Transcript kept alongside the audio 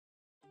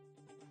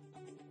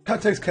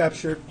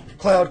ContextCapture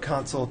Cloud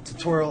Console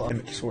tutorial on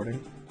image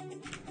sorting.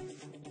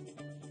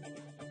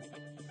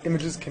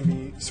 Images can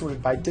be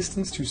sorted by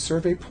distance to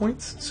survey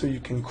points, so you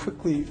can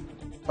quickly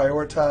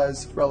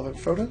prioritize relevant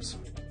photos.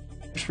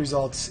 This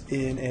results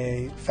in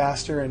a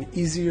faster and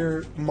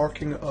easier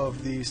marking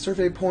of the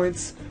survey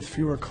points,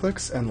 fewer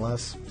clicks and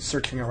less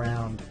searching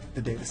around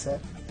the dataset.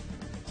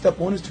 Step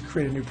 1 is to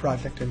create a new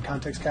project in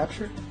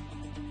ContextCapture.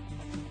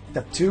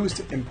 Step 2 is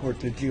to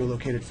import the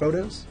geolocated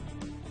photos.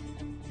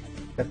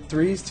 Step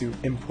 3 is to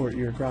import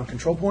your ground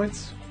control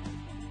points.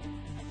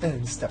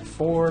 And step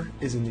 4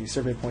 is in the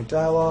survey point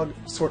dialog,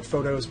 sort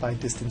photos by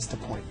distance to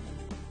point.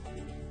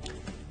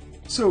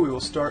 So we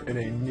will start in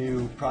a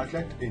new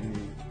project in the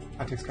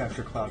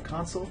ContextCapture Cloud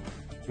Console.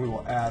 We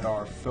will add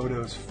our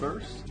photos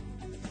first.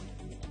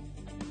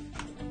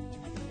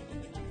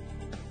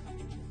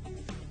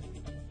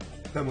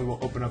 Then we will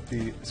open up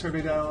the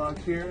survey dialog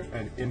here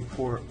and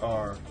import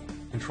our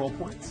control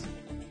points.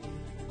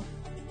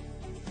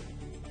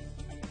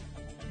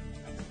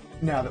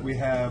 Now that we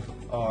have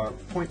our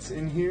points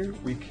in here,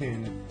 we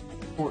can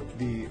sort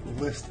the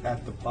list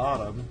at the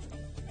bottom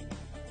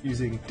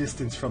using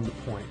distance from the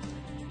point.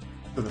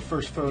 So the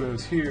first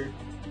photos here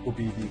will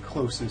be the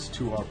closest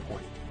to our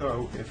point.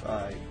 So if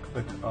I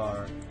click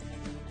our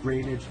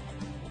drainage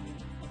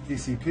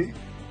DCP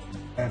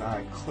and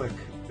I click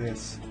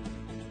this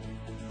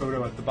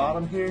photo at the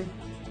bottom here,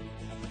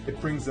 it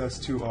brings us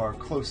to our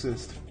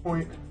closest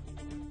point,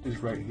 which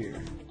is right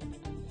here.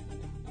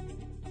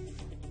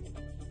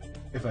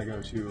 If I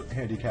go to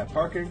handicap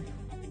parking,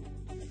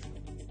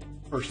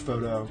 first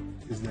photo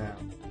is now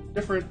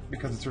different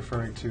because it's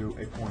referring to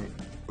a point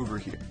over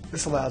here.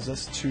 This allows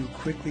us to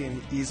quickly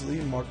and easily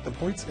mark the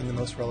points in the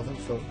most relevant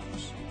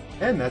photos.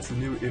 And that's the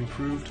new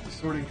improved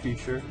sorting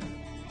feature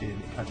in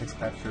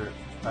ContextCapture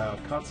Cloud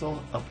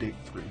Console Update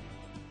 3.